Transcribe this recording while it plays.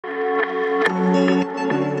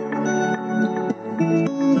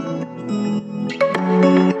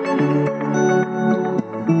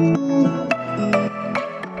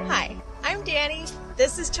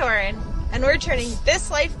and we're turning this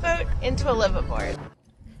lifeboat into a liveaboard.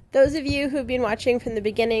 Those of you who've been watching from the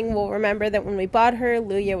beginning will remember that when we bought her,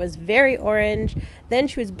 Luja was very orange. Then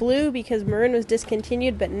she was blue because maroon was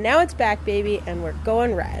discontinued, but now it's back, baby, and we're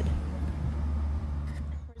going red.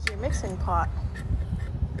 Where's your mixing pot?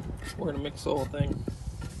 We're gonna mix the whole thing.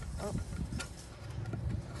 Oh.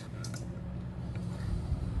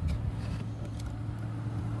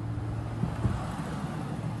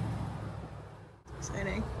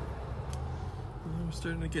 Exciting. We're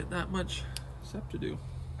starting to get that much stuff to do.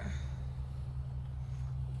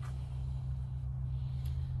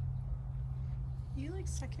 You like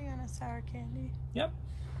sucking on a sour candy? Yep.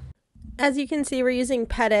 As you can see, we're using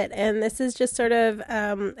Petit, and this is just sort of,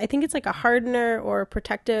 I think it's like a hardener or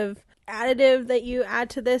protective additive that you add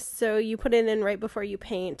to this. So you put it in right before you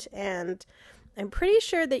paint, and I'm pretty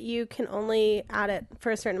sure that you can only add it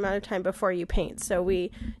for a certain amount of time before you paint. So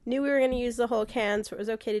we knew we were going to use the whole can, so it was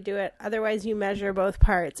okay to do it. Otherwise, you measure both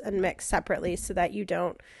parts and mix separately so that you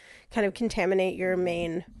don't kind of contaminate your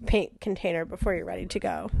main paint container before you're ready to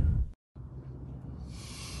go.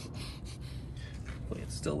 It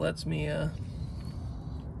still lets me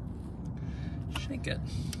shake it.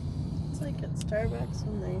 It's like at Starbucks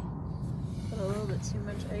when they put a little bit too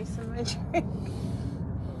much ice in my drink.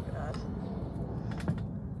 Oh god.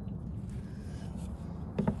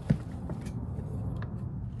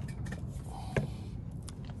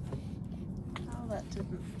 Oh, that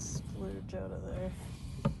didn't splooge out of there.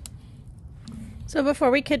 So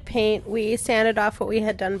before we could paint, we sanded off what we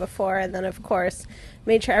had done before, and then of course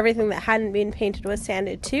made sure everything that hadn't been painted was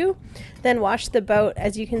sanded too. Then washed the boat,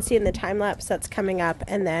 as you can see in the time lapse that's coming up,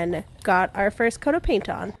 and then got our first coat of paint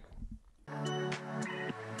on.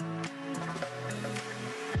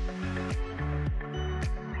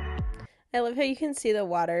 I love how you can see the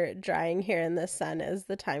water drying here in the sun as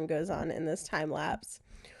the time goes on in this time lapse.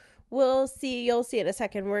 You'll see in a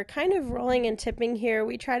second, we're kind of rolling and tipping here.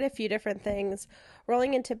 We tried a few different things.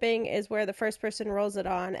 Rolling and tipping is where the first person rolls it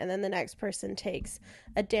on and then the next person takes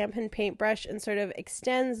a dampened paintbrush and sort of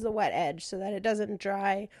extends the wet edge so that it doesn't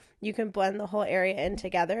dry. You can blend the whole area in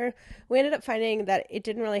together. We ended up finding that it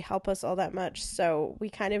didn't really help us all that much, so we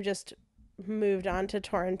kind of just moved on to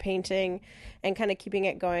Toryn painting and kind of keeping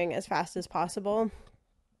it going as fast as possible.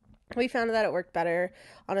 We found that it worked better,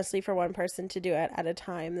 honestly, for one person to do it at a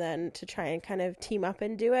time than to try and kind of team up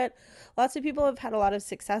and do it. Lots of people have had a lot of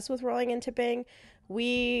success with rolling and tipping.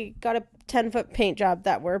 We got a 10-foot paint job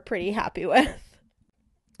that we're pretty happy with.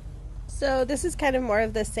 So this is kind of more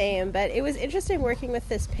of the same, but it was interesting working with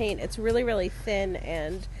this paint. It's really, really thin,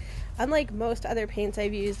 and unlike most other paints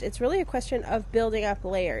I've used, it's really a question of building up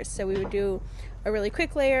layers. So we would do a really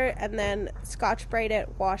quick layer and then Scotch Brite it,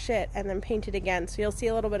 wash it, and then paint it again. So you'll see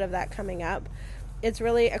a little bit of that coming up. It's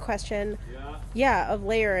really a question, of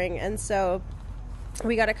layering. And so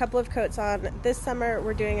we got a couple of coats on this summer.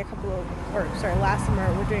 We're doing last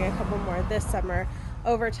summer, we're doing a couple more this summer.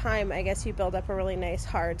 Over time, I guess you build up a really nice,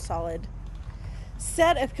 hard, solid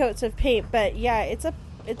set of coats of paint. But yeah, it's a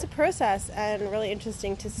process and really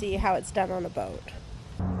interesting to see how it's done on a boat.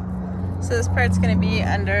 So this part's going to be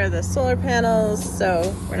under the solar panels,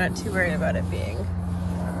 so we're not too worried about it being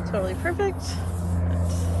totally perfect.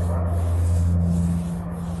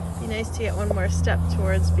 It'd be nice to get one more step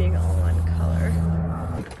towards being all one color.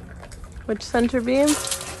 Which center beam?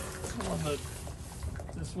 This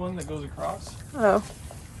one that goes across. Oh.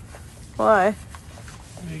 Why?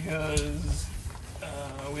 Because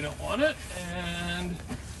we don't want it, and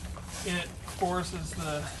it forces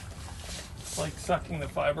the, like, sucking the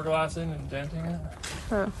fiberglass in and denting it.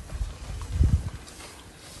 Oh.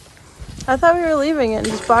 I thought we were leaving it and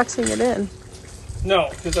just boxing it in. No,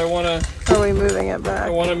 because I want to... Are we moving it back? I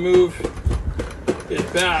want to move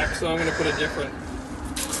it back, so I'm going to put a different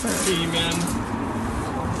beam in.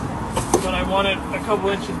 But I want it a couple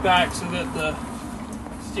inches back so that the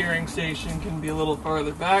steering station can be a little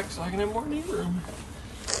farther back so I can have more knee room.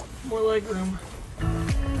 More leg room.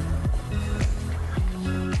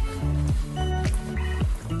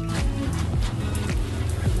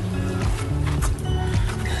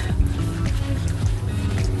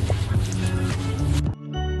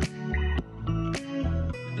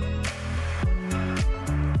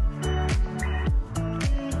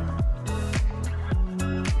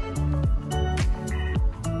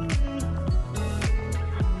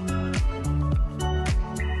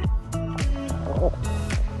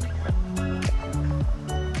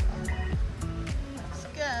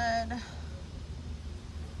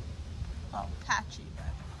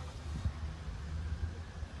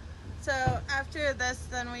 So after this,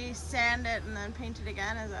 then we sand it and then paint it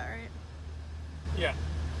again, is that right? Yeah.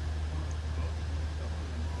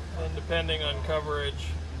 And depending on coverage,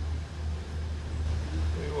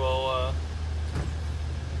 we will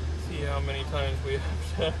see how many times we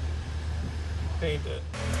have to paint it.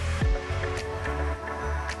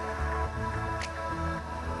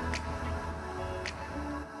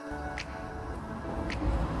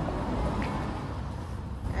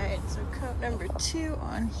 Alright, so coat number 2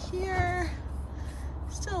 on here.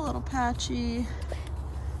 Still a little patchy. And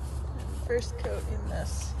first coat in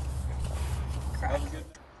this crack.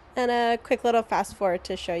 And a quick little fast forward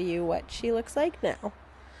to show you what she looks like now.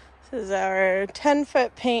 This is our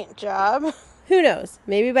 10-foot paint job. Who knows?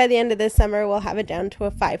 Maybe by the end of this summer, we'll have it down to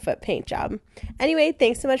a 5-foot paint job. Anyway,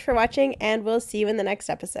 thanks so much for watching, and we'll see you in the next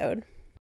episode.